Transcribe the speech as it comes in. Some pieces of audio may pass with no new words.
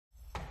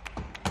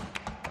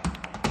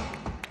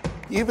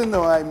even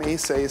though I may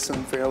say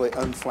some fairly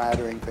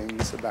unflattering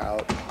things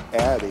about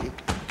ADDIE,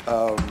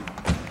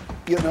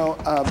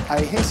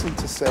 I hasten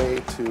to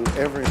say to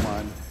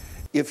everyone,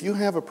 if you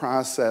have a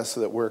process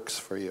that works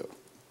for you,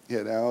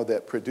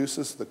 that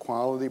produces the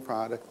quality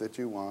product that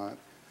you want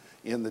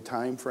in the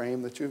time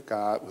frame that you've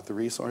got with the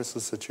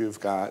resources that you've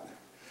got,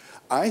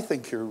 I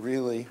think you're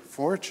really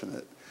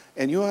fortunate,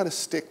 and you ought to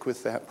stick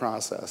with that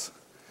process.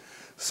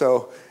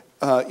 So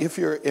if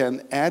you're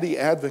an ADDIE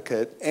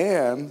advocate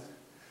and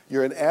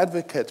you're an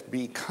advocate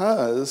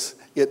because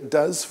it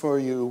does for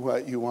you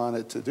what you want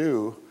it to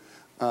do,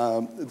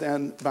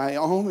 then by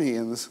all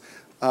means,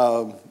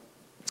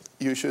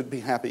 you should be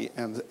happy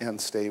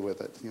and stay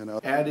with it.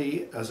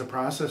 ADDIE is a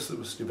process that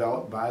was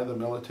developed by the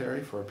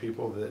military for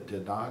people that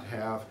did not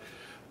have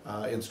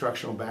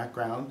instructional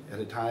background at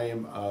a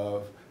time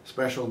of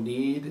special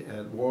need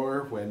at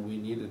war, when we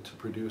needed to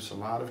produce a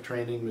lot of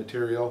training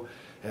material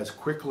as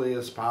quickly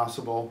as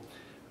possible.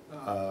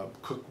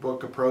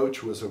 Cookbook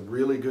approach was a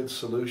really good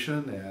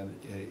solution, and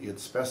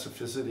its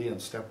specificity and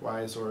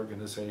stepwise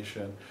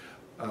organization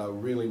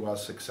really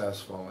was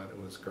successful, and it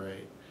was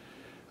great.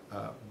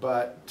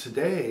 But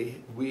today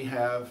we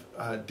have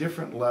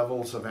different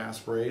levels of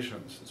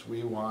aspirations, as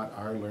we want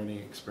our learning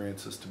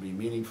experiences to be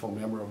meaningful,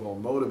 memorable,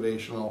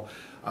 motivational,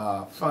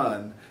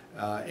 fun,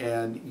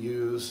 and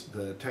use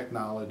the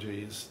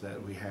technologies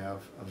that we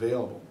have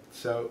available.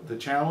 So the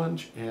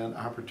challenge and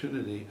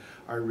opportunity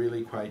are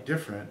really quite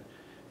different,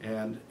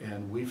 and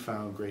we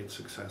found great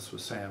success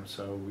with SAM.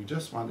 So we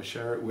just want to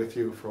share it with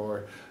you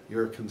for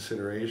your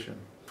consideration.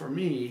 For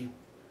me,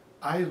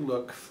 I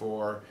look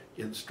for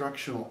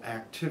instructional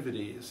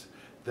activities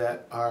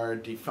that are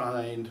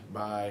defined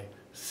by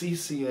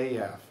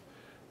CCAF.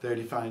 They're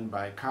defined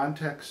by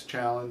context,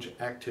 challenge,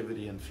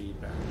 activity, and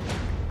feedback.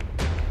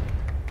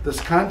 This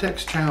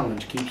context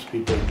challenge keeps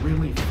people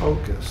really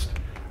focused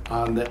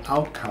on the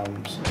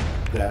outcomes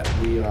that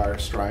we are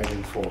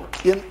striving for.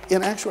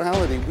 In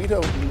actuality, we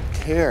don't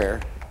care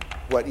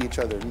what each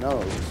other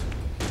knows.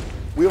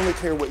 We only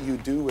care what you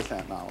do with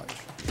that knowledge.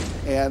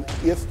 And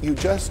if you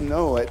just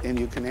know it and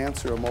you can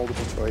answer a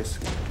multiple choice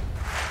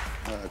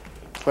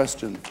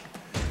question,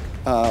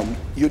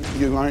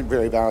 you aren't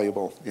very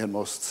valuable in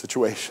most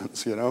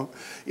situations,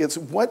 It's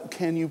what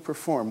can you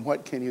perform,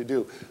 what can you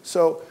do?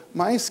 So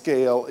my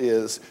scale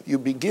is you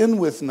begin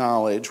with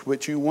knowledge,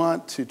 which you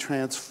want to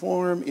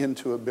transform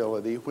into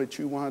ability, which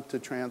you want to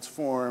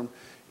transform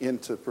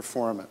into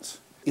performance.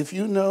 If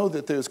you know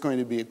that there's going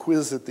to be a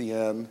quiz at the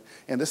end,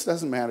 and this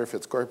doesn't matter if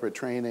it's corporate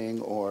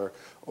training or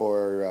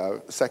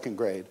second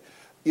grade,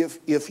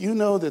 if you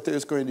know that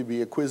there's going to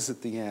be a quiz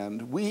at the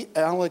end, we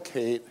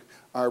allocate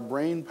our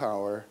brain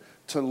power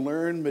to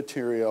learn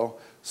material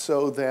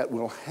so that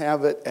we'll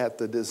have it at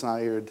the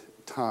desired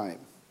time.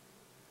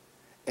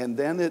 And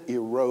then it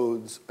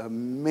erodes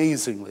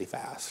amazingly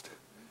fast.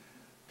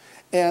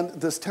 And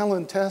this tell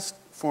and test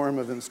form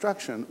of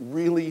instruction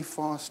really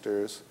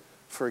fosters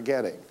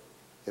forgetting,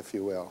 if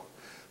you will.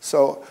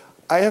 So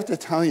I have to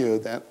tell you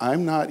that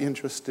I'm not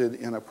interested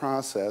in a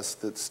process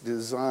that's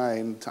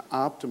designed to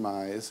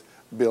optimize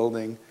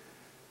building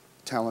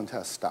tell and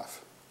test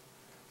stuff.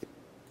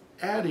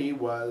 ADDIE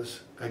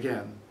was,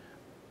 again,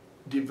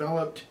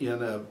 developed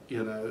in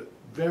a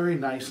very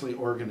nicely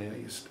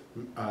organized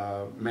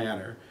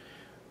manner.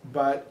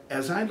 But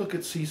as I look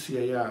at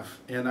CCAF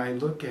and I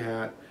look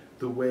at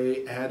the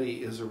way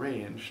ADDIE is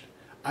arranged,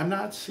 I'm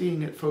not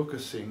seeing it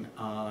focusing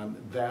on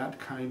that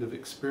kind of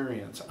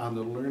experience, on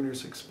the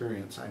learner's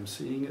experience. I'm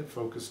seeing it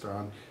focused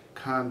on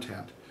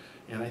content.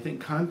 And I think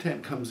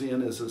content comes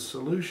in as a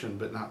solution,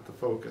 but not the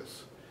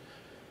focus.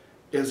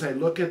 As I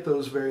look at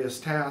those various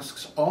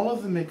tasks, all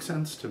of them make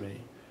sense to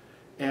me.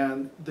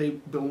 And they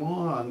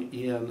belong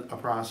in a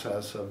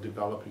process of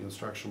developing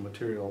instructional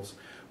materials,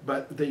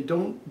 but they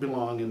don't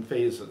belong in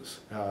phases,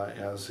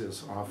 as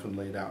is often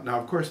laid out. Now,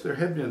 of course, there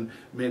have been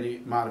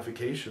many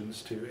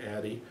modifications to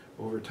ADDIE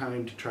over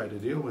time to try to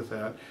deal with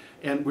that,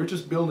 and we're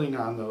just building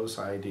on those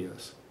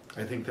ideas.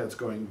 I think that's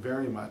going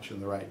very much in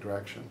the right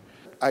direction.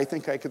 I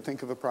think I could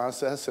think of a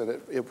process, and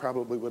it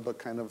probably would look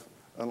kind of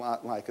a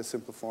lot like a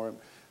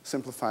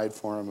simplified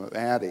form of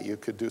ADDIE. You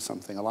could do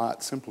something a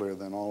lot simpler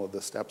than all of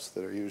the steps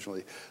that are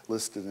usually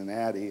listed in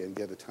ADDIE and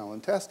get a tell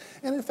and test.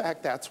 And in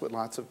fact, that's what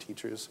lots of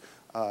teachers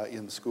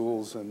in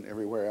schools and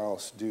everywhere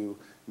else do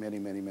many,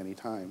 many, many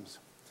times.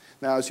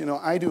 Now, as you know,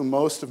 I do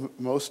most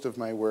of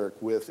my work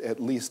with at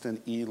least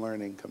an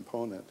e-learning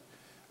component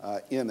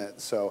in it.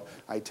 So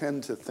I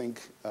tend to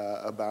think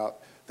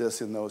about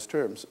this in those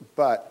terms.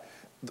 But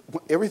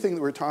everything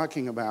that we're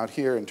talking about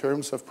here in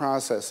terms of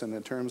process and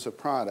in terms of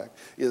product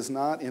is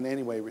not in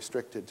any way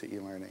restricted to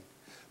e-learning.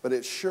 But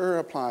it sure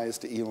applies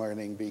to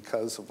e-learning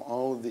because of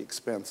all of the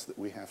expense that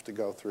we have to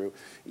go through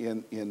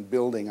in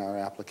building our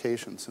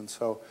applications. And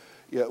so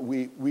yeah,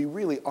 we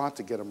really ought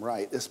to get them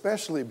right,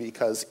 especially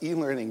because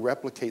e-learning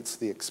replicates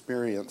the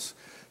experience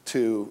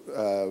to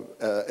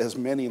as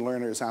many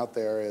learners out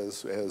there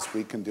as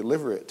we can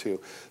deliver it to.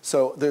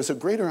 So there's a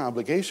greater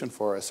obligation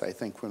for us, I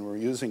think, when we're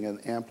using an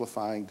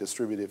amplifying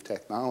distributive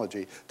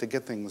technology to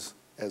get things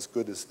as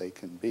good as they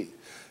can be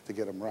to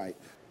get them right.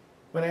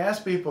 When I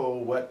ask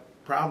people what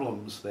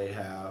problems they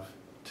have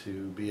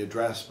to be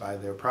addressed by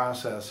their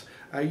process,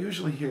 I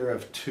usually hear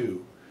of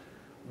two.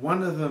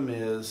 One of them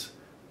is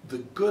the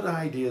good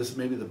ideas,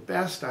 maybe the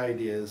best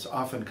ideas,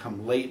 often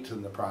come late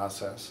in the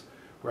process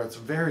where it's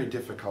very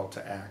difficult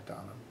to act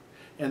on them.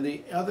 And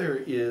the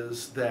other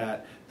is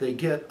that they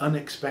get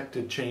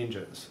unexpected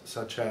changes,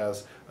 such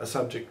as a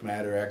subject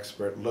matter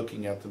expert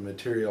looking at the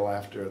material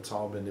after it's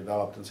all been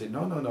developed and say,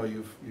 no, no, no,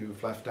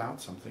 you've left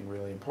out something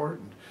really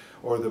important.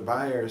 Or the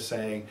buyer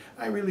saying,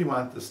 I really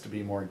want this to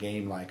be more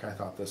game-like. I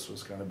thought this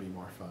was going to be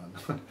more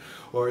fun.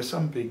 Or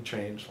some big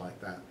change like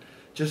that.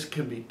 Just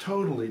can be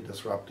totally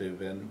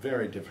disruptive and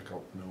very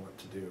difficult to know what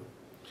to do.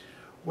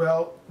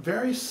 Well,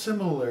 very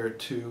similar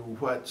to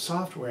what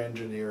software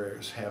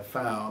engineers have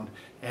found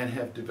and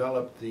have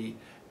developed the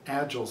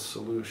Agile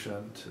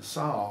solution to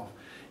solve,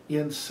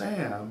 in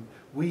SAM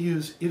we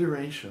use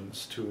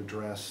iterations to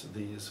address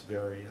these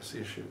various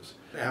issues.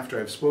 After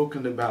I've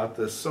spoken about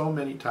this so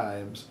many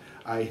times,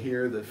 I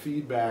hear the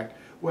feedback,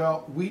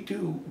 well, we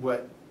do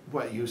what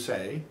you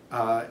say,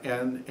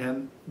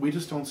 and we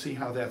just don't see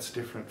how that's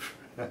different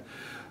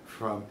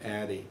from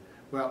ADDIE.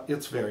 Well,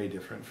 it's very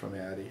different from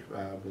ADDIE,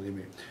 believe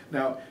me.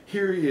 Now,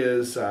 here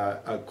is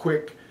a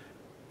quick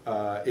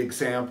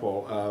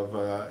example of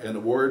an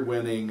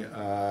award-winning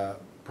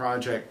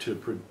project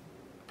to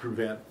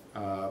prevent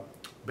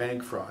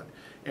bank fraud.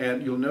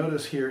 And you'll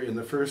notice here in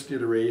the first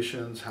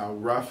iterations how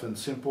rough and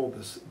simple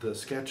the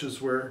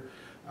sketches were.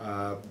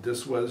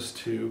 This was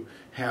to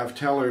have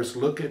tellers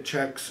look at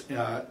checks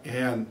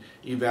and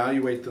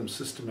evaluate them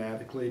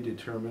systematically,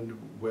 determine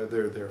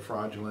whether they're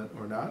fraudulent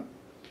or not.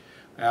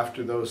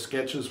 After those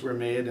sketches were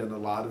made and a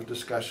lot of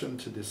discussion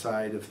to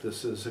decide if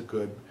this is a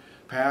good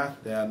path,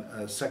 then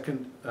a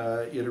second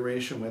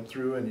iteration went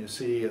through, and you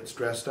see it's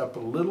dressed up a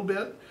little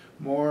bit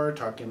more,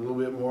 talking a little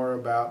bit more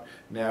about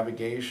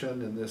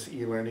navigation in this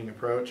e-learning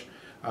approach.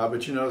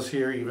 But you notice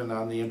here, even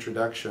on the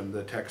introduction,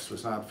 the text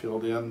was not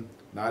filled in,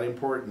 not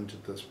important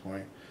at this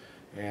point.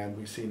 And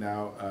we see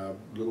now a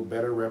little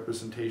better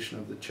representation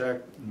of the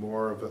check,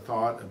 more of a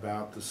thought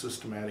about the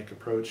systematic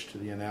approach to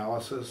the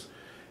analysis,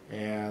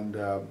 and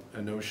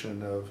a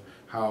notion of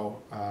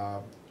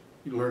how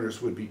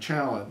learners would be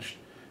challenged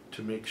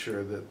to make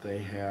sure that they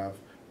have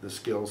the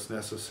skills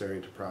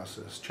necessary to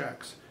process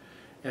checks.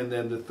 And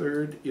then the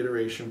third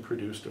iteration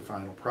produced a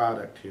final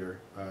product here,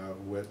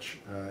 which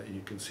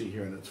you can see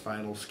here in its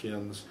final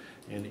skins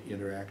and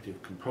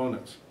interactive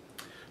components.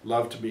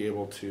 Love to be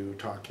able to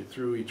talk you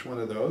through each one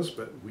of those,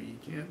 but we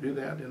can't do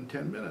that in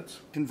 10 minutes.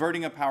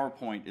 Converting a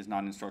PowerPoint is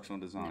not instructional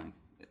design.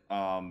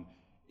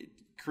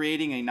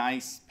 Creating a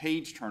nice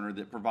page turner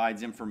that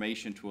provides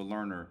information to a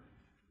learner,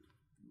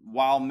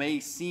 while may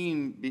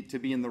seem to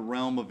be in the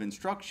realm of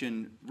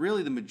instruction,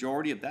 really the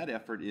majority of that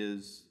effort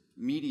is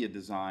media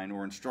design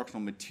or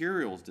instructional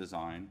materials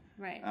design.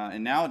 Right.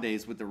 And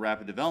nowadays with the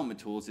rapid development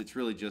tools, it's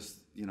really just,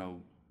 you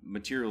know,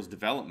 materials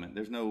development.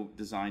 There's no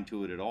design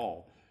to it at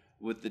all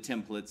with the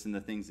templates and the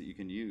things that you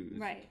can use.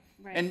 Right,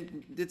 right.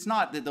 And it's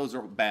not that those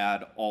are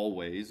bad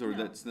always, or No.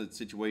 that's the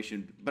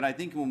situation, but I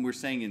think when we're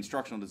saying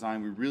instructional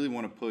design, we really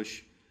want to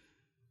push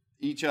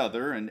each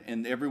other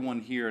and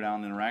everyone here at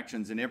Allen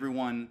Interactions and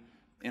everyone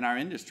in our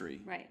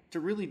industry, right, to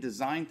really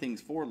design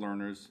things for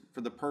learners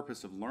for the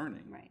purpose of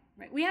learning. Right,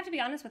 right. We have to be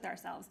honest with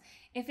ourselves.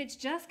 If it's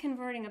just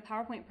converting a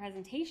PowerPoint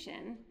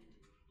presentation,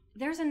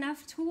 there's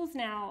enough tools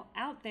now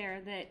out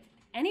there that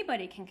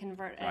anybody can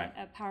convert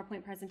a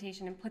PowerPoint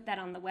presentation and put that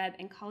on the web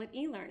and call it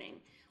e-learning.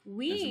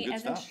 We,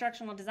 as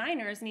instructional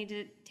designers, need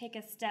to take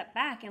a step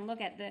back and look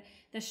at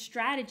the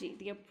strategy,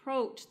 the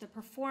approach, the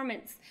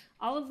performance,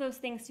 all of those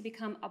things to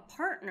become a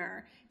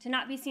partner, to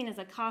not be seen as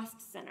a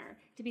cost center,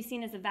 to be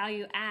seen as a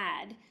value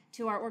add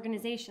to our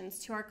organizations,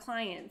 to our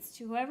clients,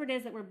 to whoever it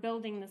is that we're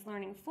building this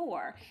learning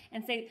for,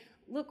 and say,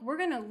 look, we're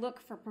going to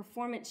look for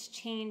performance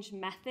change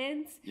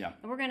methods, and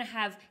we're going to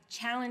have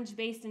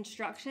challenge-based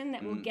instruction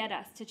that will get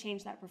us to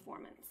change that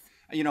performance.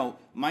 You know,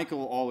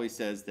 Michael always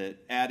says that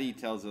ADDIE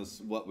tells us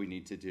what we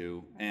need to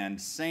do,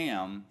 and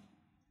Sam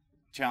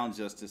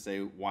challenged us to say,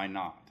 why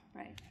not?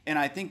 Right. And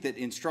I think that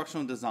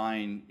instructional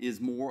design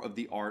is more of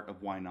the art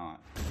of why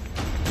not.